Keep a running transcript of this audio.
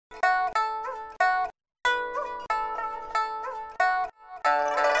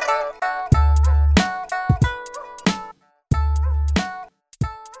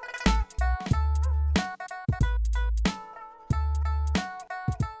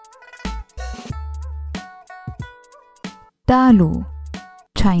ዳሉ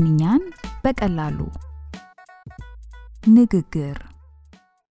ቻይንኛን በቀላሉ ንግግር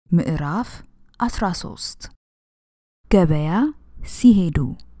ምዕራፍ 13 ገበያ ሲሄዱ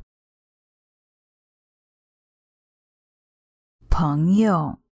朋友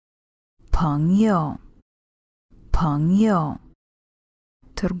朋友朋友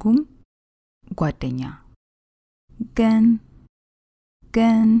ትርጉም ጓደኛ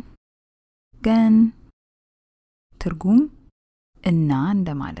ገን ትርጉም እና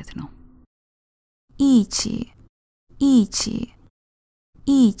እንደማለት ነው ኢቺ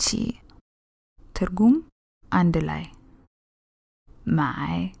ትርጉም አንድ ላይ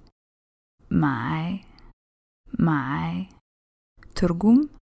ማይ ትርጉም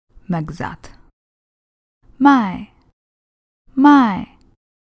መግዛት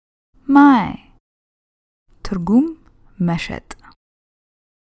ማይ ትርጉም መሸጥ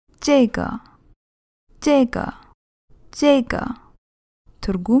ጄጋ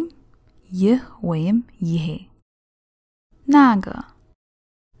ትርጉም ይህ ወይም ይሄ ናጋ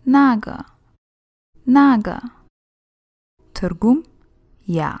ትርጉም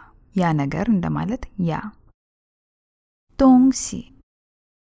ያ ነገር እንደማለት ያ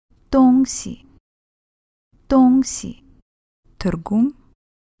ዶንሲ ትርጉም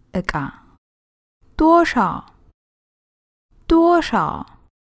እቃ ዶሻ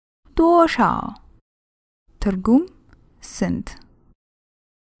ትርጉም ስንት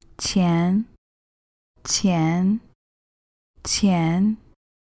ቼን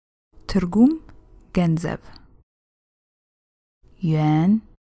ትርጉም ገንዘብ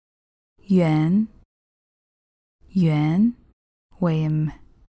yuan ወይም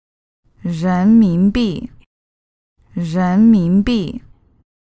人民币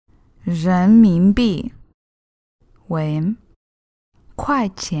ወይም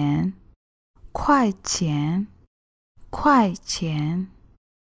块钱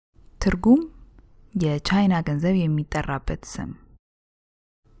ትርጉም የቻይና ገንዘብ የሚጠራበት ስም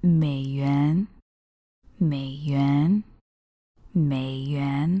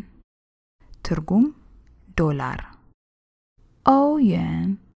ሜዩን ትርጉም ዶላር ኦዩን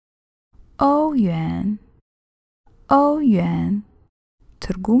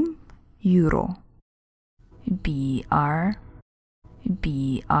ትርጉም ዩሮ ቢአር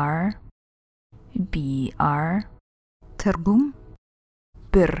ትርጉም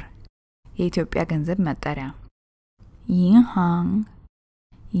ብር የኢትዮጵያ ገንዘብ መጠሪያ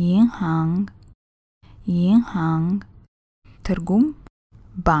ይንሃንግ ትርጉም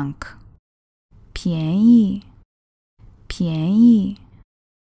ባንክ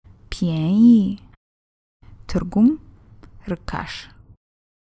ፒያይ ትርጉም ርካሽ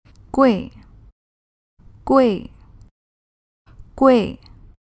ጓይ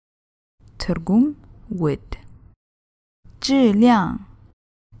ትርጉም ውድ ጅሊያንግ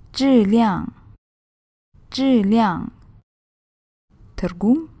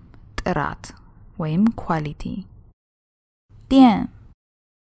ትርጉም ጥራት ወይም ኳሊቲ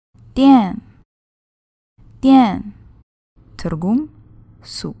ዲያን ትርጉም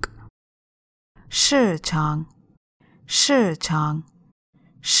ሱቅ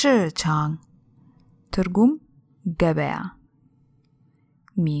ሽቻንግ ትርጉም ገበያ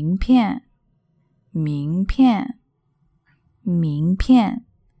ሚንፒያን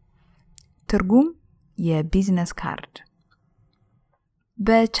ትርጉም የቢዝነስ ካርድ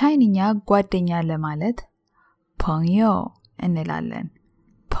በቻይንኛ ጓደኛ ለማለት 朋友 እንላለን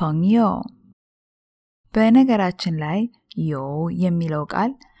በነገራችን ላይ ዮ የሚለው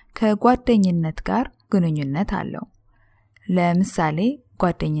ቃል ከጓደኝነት ጋር ግንኙነት አለው ለምሳሌ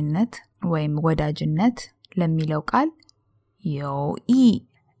ጓደኝነት ወይም ወዳጅነት ለሚለው ቃል ዮኢ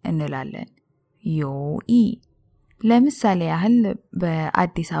እንላለን ለምሳሌ ያህል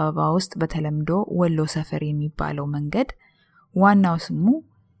በአዲስ አበባ ውስጥ በተለምዶ ወሎ ሰፈር የሚባለው መንገድ ዋናው ስሙ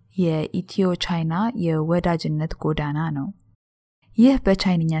የኢትዮ ቻይና የወዳጅነት ጎዳና ነው ይህ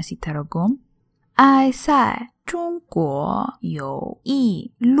በቻይንኛ ሲተረጎም አይሳይ ጁንጎ ዮኢ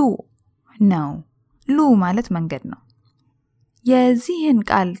ሉ ነው ሉ ማለት መንገድ ነው የዚህን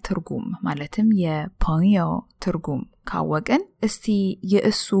ቃል ትርጉም ማለትም የ朋友ትርጉም ካወቅን እስቲ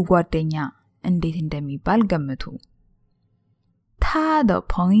የእሱ ጓደኛ እንዴት እንደሚባል ገምቱ他的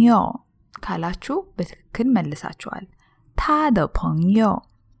朋友ካላችሁ በትክክል መልሳችኋል他的朋友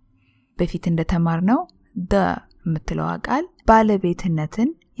በፊት እንደተማርነው the የምትለው ቃል ባለቤትነትን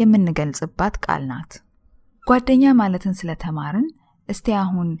የምንገልጽባት ቃል ናት ጓደኛ ማለትን ስለተማርን እስቲ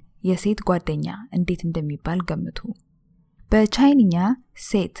አሁን የሴት ጓደኛ እንዴት እንደሚባል ገምቱ በቻይንኛ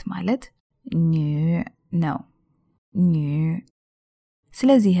ሴት ማለት ኙ ነው ኙ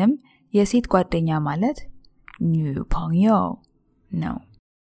ስለዚህም የሴት ጓደኛ ማለት 女朋友ነው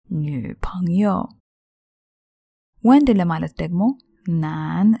女朋友ወንድ ለማለት ደግሞ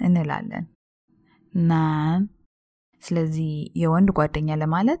ናን እንላለን ናን ስለዚህ የወንድ ጓደኛ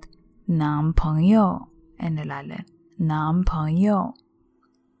ለማለት 男朋友 እንላለን 男朋友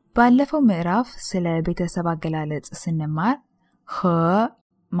ባለፈው ምዕራፍ ስለ ቤተሰብ አገላለጽ ስንማር ኸ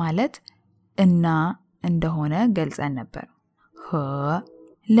ማለት እና እንደሆነ ገልጸን ነበር ኸ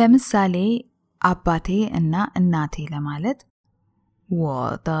ለምሳሌ አባቴ እና እናቴ ለማለት 我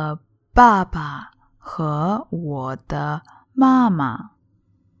的爸爸和我的妈妈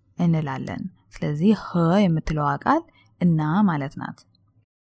እንላለን ስለዚህ ኸ የምትለው ቃል እና ማለት ናት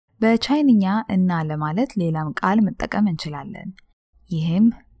በቻይንኛ እና ለማለት ሌላም ቃል መጠቀም እንችላለን ይሄም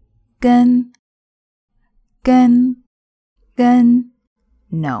ገን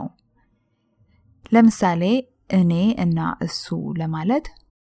ነው ለምሳሌ እኔ እና እሱ ለማለት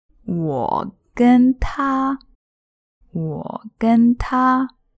我跟他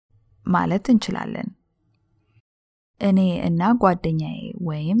ማለት እንችላለን እኔ እና ጓደኛዬ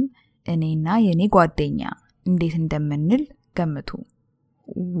ወይም እኔና የኔ ጓደኛ እንዴት እንደምንል ገምቱ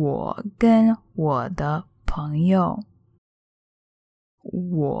我跟我的朋友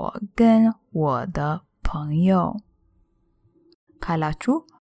我跟我的朋友ካላችሁ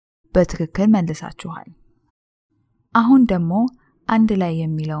በትክክል መልሳችኋል አሁን ደግሞ አንድ ላይ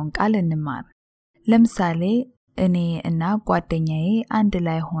የሚለውን ቃል እንማር ለምሳሌ እኔ እና ጓደኛዬ አንድ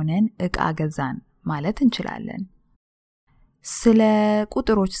ላይ ሆነን ዕቃ ገዛን ማለት እንችላለን ስለ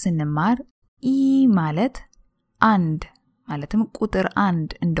ቁጥሮች ስንማር ኢ ማለት አንድ ማለትም ቁጥር አንድ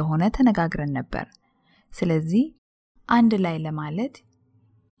እንደሆነ ተነጋግረን ነበር ስለዚህ አንድ ላይ ለማለት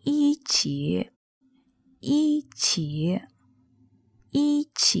ኢቺ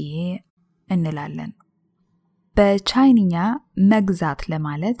እንላለን በቻይንኛ መግዛት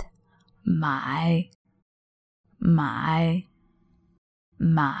ለማለት ማይ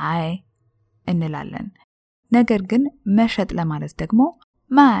እንላለን ነገር ግን መሸጥ ለማለት ደግሞ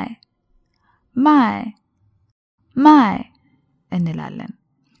ማይ እንላለን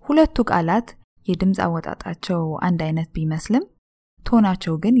ሁለቱ ቃላት የድምጽ አወጣጣቸው አንድ አይነት ቢመስልም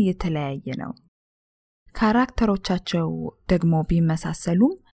ቶናቸው ግን የተለያየ ነው ካራክተሮቻቸው ደግሞ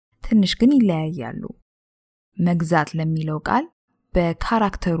ቢመሳሰሉም ትንሽ ግን ይለያያሉ መግዛት ለሚለው ቃል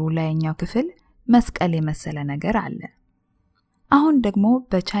በካራክተሩ ላይኛው ክፍል መስቀል የመሰለ ነገር አለ አሁን ደግሞ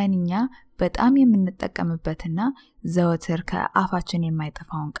በቻይንኛ በጣም የምንጠቀምበትና ዘወትር ከአፋችን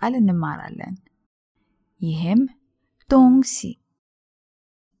የማይጠፋውን ቃል እንማራለን ይሄም ዶንሲ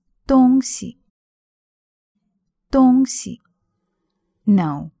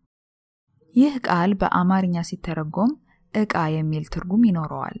ነው ይህ ቃል በአማርኛ ሲተረጎም ዕቃ የሚል ትርጉም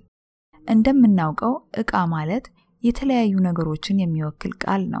ይኖረዋል እንደምናውቀው ዕቃ ማለት የተለያዩ ነገሮችን የሚወክል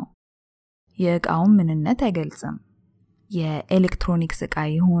ቃል ነው የዕቃውን ምንነት አይገልጽም የኤሌክትሮኒክስ ዕቃ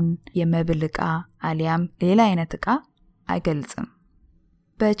ይሁን የመብል ዕቃ አሊያም ሌላ አይነት ዕቃ አይገልጽም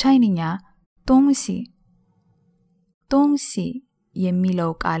በቻይንኛ ዶንሲ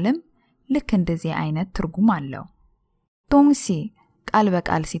የሚለው ቃልም ልክ እንደዚህ አይነት ትርጉም አለው ዶንሲ ቃል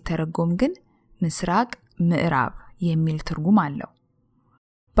በቃል ሲተረጎም ግን ምስራቅ ምዕራብ የሚል ትርጉም አለው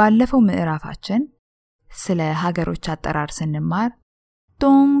ባለፈው ምዕራፋችን ስለ ሀገሮች አጠራር ስንማር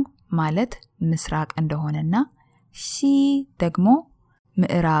ዶንግ ማለት ምስራቅ እንደሆነና ሲ ደግሞ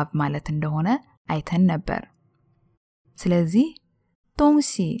ምዕራብ ማለት እንደሆነ አይተን ነበር ስለዚህ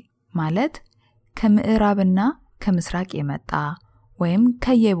ዶንሲ ማለት ከምዕራብና ከምስራቅ የመጣ ወይም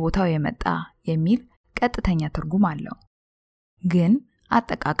ከየቦታው የመጣ የሚል ቀጥተኛ ትርጉም አለው ግን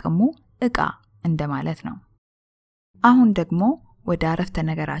አጠቃቀሙ ዕቃ እንደማለት ነው አሁን ደግሞ ወደ አረፍተ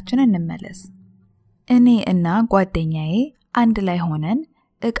ነገራችን እንመለስ እኔ እና ጓደኛዬ አንድ ላይ ሆነን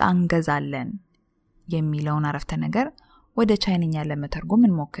ዕቃ እንገዛለን የሚለውን አረፍተ ነገር ወደ ቻይንኛ ለመተርጎም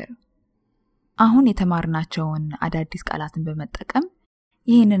እንሞክር አሁን የተማርናቸውን አዳዲስ ቃላትን በመጠቀም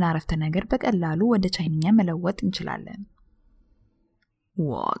ይህንን አረፍተ ነገር በቀላሉ ወደ ቻይንኛ መለወጥ እንችላለን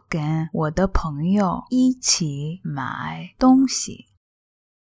我跟我的朋友一起买东西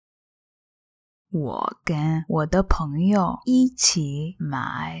我跟我的朋友一起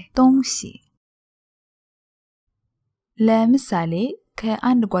买东西ለምሳሌ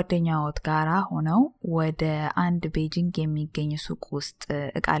ከአንድ ጓደኛዎት ጋር ሆነው ወደ አንድ ቤጂንግ የሚገኝ ሱቅ ውስጥ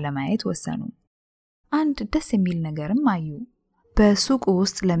ዕቃ ለማየት ወሰኑ አንድ ደስ የሚል ነገርም አዩ በሱቁ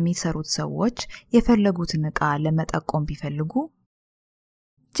ውስጥ ለሚሰሩት ሰዎች የፈለጉትን ዕቃ ለመጠቆም ቢፈልጉ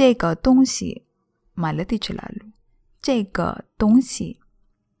这个东西ማለት ይችላሉ 这个东西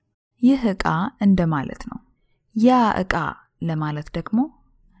ይህ ዕቃ እንደማለት ነው ያ ዕቃ ለማለት ደግሞ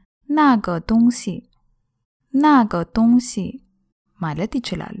那个东西ማለት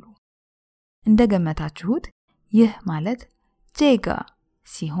ይችላሉ እንደገመታችሁት ይህ ማለት 这个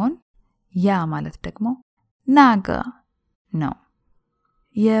ሲሆን ያ ማለት ደግሞ 那个 ነው።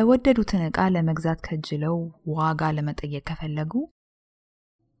 የወደዱትን ዕቃ ለመግዛት ከጅለው ዋጋ ለመጠየቅ ከፈለጉ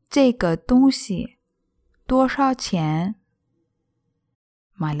这个东西多少钱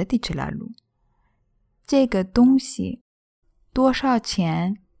ማለት ይችላሉ። 这个东西多少钱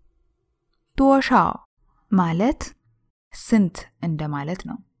多少ማለት ስንት እንደማለት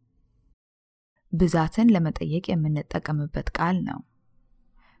ነው። ብዛትን ለመጠየቅ የምንጠቀምበት ቃል ነው።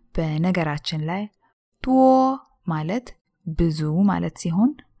 በነገራችን ላይ 多 ማለት ብዙ ማለት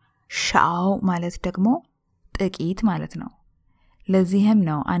ሲሆን 少 ማለት ደግሞ ጥቂት ማለት ነው። ለዚህም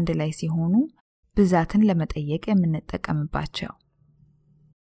ነው አንድ ላይ ሲሆኑ ብዛትን ለመጠየቅ የምንጠቀምባቸው።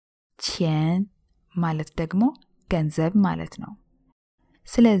 钱 ማለት ደግሞ ገንዘብ ማለት ነው።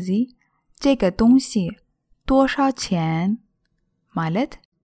 ስለዚህ 这个东西多少钱 ማለት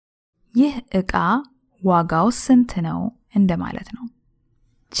ይህ ዕቃ ዋጋው ስንት ነው እንደማለት ነው።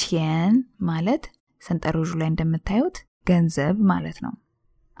 钱 ማለት ሰንጠረዡ ላይ እንደምታዩት ገንዘብ ማለት ነው።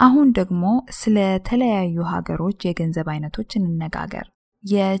 አሁን ደግሞ ስለ ተለያዩ ሀገሮች የገንዘብ አይነቶች እንነጋገር።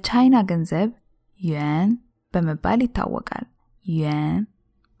 የቻይና ገንዘብ ዩዋን በመባል ይታወቃል። ዩዋን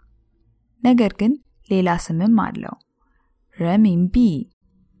ነገር ግን ሌላ ስምም አለው። ረሚንቢ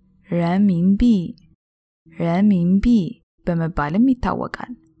ረሚንቢ ረሚንቢ በመባልም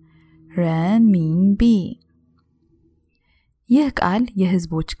ይታወቃል። ረሚንቢ ይህ ቃል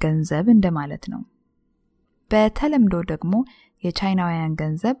የህዝቦች ገንዘብ እንደማለት ነው። በተለምዶ ደግሞ የቻይናውያን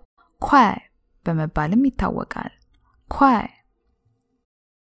ገንዘብ ኳይ በመባልም ይታወቃል። ኳይ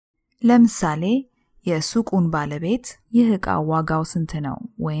ለምሳሌ የሱቁን ባለቤት ይህ ዕቃ ዋጋው ስንት ነው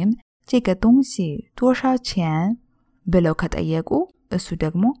ወይም 这个东西多少钱 ብለው ከጠየቁ እሱ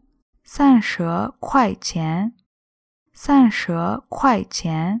ደግሞ 30块钱30块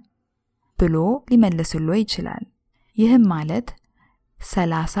钱ብሎ ሊመልስሎ ይችላል። ይህም ማለት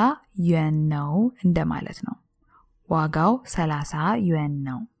 30 ዩዋን ነው እንደማለት ነው። ዋጋው 30 ዩዋን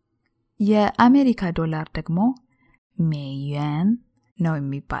ነው። የአሜሪካ ዶላር ደግሞ ሜዩዋን ነው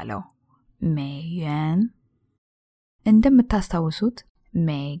የሚባለው። ሜዩዋን እንደምታስታውሱት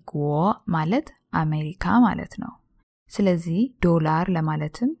ሜጎ ማለት አሜሪካ ማለት ነው። ስለዚህ ዶላር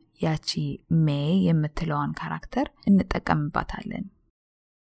ለማለትም ያቺ ሜ የምትለዋን ካራክተር እንጠቀምባታለን።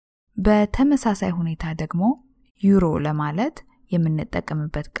 በተመሳሳይ ሁኔታ ደግሞ ዩሮ ለማለት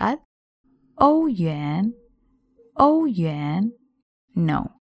የምንጠቀምበት ቃል ኦዩዋን ኦዩዋን ነው።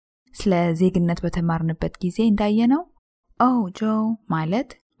 ስለ ዜግነት በተማርንበት ጊዜ እንዳየነው ኦጆ ማለት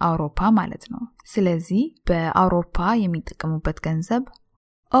አውሮፓ ማለት ነው። ስለዚህ በአውሮፓ የሚጠቀሙበት ገንዘብ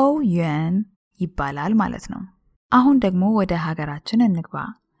ኦዩዋን ይባላል ማለት ነው። አሁን ደግሞ ወደ ሀገራችን እንግባ።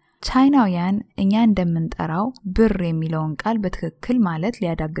 ቻይናውያን እኛ እንደምንጠራው ብር የሚለውን ቃል በትክክል ማለት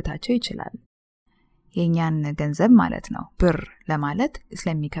ሊያዳግታቸው ይችላል። የኛን ገንዘብ ማለት ነው ብር ለማለት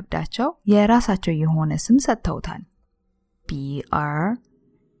ስለሚከብዳቸው የራሳቸው የሆነ ስም ሰጥተውታል። ቢአር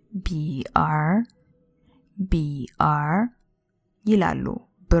ቢአር ቢአር ይላሉ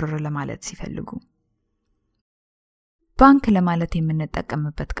ብር ለማለት ሲፈልጉ። ባንክ ለማለት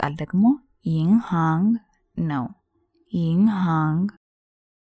የምንጠቀምበት ቃል ደግሞ ይንሃንግ ነው። ይንሃንግ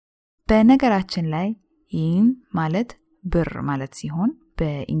በነገራችን ላይ ይን ማለት ብር ማለት ሲሆን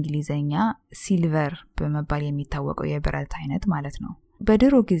በእንግሊዘኛ ሲልቨር በመባል የሚታወቀው የብረት አይነት ማለት ነው።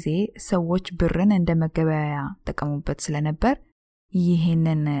 በድሮ ጊዜ ሰዎች ብርን እንደ መገበያያ ተጠቀሙበት ስለነበር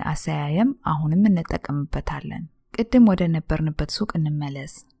ይህንን አሰያየም አሁንም እንጠቀምበታለን። ቅድም ወደ ነበርንበት ሱቅ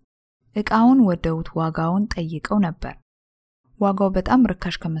እንመለስ። ዕቃውን ወደውት ዋጋውን ጠይቀው ነበር። ዋጋው በጣም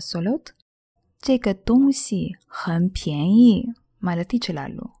ርካሽ ከመሰሎት 这个东西很便宜ማለት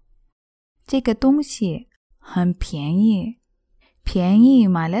ይችላሉ። 这个东西很便宜便宜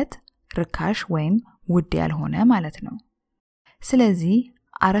ማለት ርካሽ ወይም ውድ ያልሆነ ማለት ነው። ስለዚህ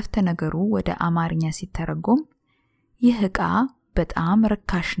አረፍተ ነገሩ ወደ አማርኛ ሲተረጎም ይህ ዕቃ በጣም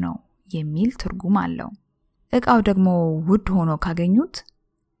ርካሽ ነው የሚል ትርጉም አለው። ዕቃው ደግሞ ውድ ሆኖ ካገኙት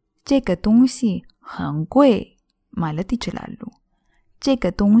这个东西很贵ማለት ይችላሉ። 这个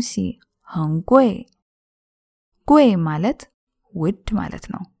东西很贵贵ማለት ውድ ማለት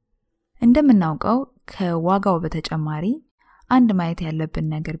ነው። እንደምናውቀው ከዋጋው በተጨማሪ አንድ ማየት ያለብን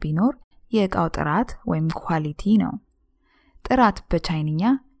ነገር ቢኖር የዕቃው ጥራት ወይም ኳሊቲ ነው። ጥራት በቻይንኛ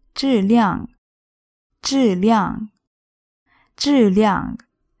质量质量质量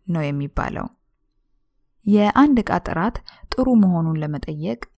ነው የሚባለው። የአንድ ዕቃ ጥራት ጥሩ መሆኑን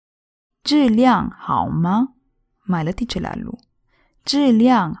ለመጠየቅ 质量好吗ማለት ይችላሉ። 质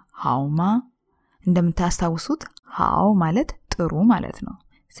量好吗እንደምታስታውሱት ሃው ማለት ጥሩ ማለት ነው።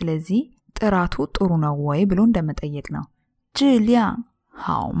 ስለዚህ ጥራቱ ጥሩ ነው ወይ ብሎ እንደመጠየቅ ነው። 质量好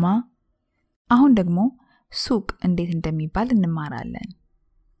吗አሁን ደግሞ ሱቅ እንዴት እንደሚባል እንማራለን።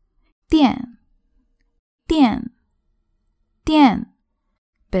 ዲያን ዲያን ዲያን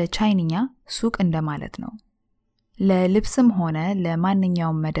በቻይንኛ ሱቅ እንደማለት ነው። ለልብስም ሆነ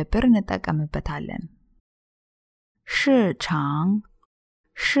ለማንኛውም መደብር እንጠቀምበታለን። ሽቻንግ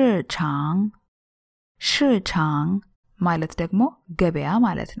ሽቻንግ ሽቻንግ ማለት ደግሞ ገበያ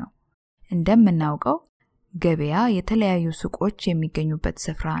ማለት ነው። እንደምናውቀው ገበያ የተለያዩ ሱቆች የሚገኙበት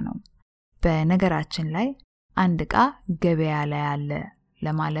ስፍራ ነው። በነገራችን ላይ አንድ ዕቃ ገበያ ላይ አለ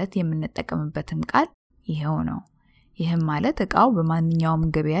ለማለት የምንጠቀምበትም ቃል ይሄው ነው። ይህም ማለት ዕቃው በማንኛውም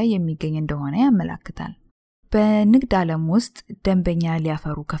ገበያ የሚገኝ እንደሆነ ያመለክታል። በንግድ ዓለም ውስጥ ደንበኛ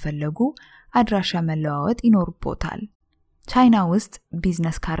ሊያፈሩ ከፈለጉ አድራሻ መለዋወጥ ይኖርቦታል። ቻይና ውስጥ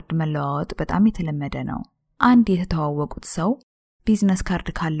ቢዝነስ ካርድ መለዋወጥ በጣም የተለመደ ነው። አንድ የተተዋወቁት ሰው ቢዝነስ ካርድ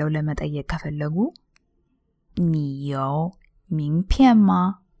ካለው ለመጠየቅ ከፈለጉ ኒዮ ሚንፒያማ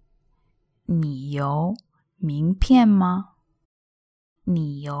ኒዮ ሚንፒያማ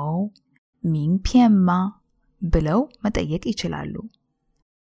ኒዮ ሚንፒያማ ብለው መጠየቅ ይችላሉ።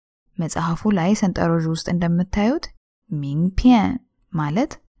 መጽሐፉ ላይ ሰንጠረዡ ውስጥ እንደምታዩት ሚንፒያን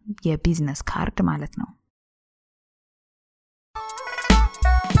ማለት የቢዝነስ ካርድ ማለት ነው።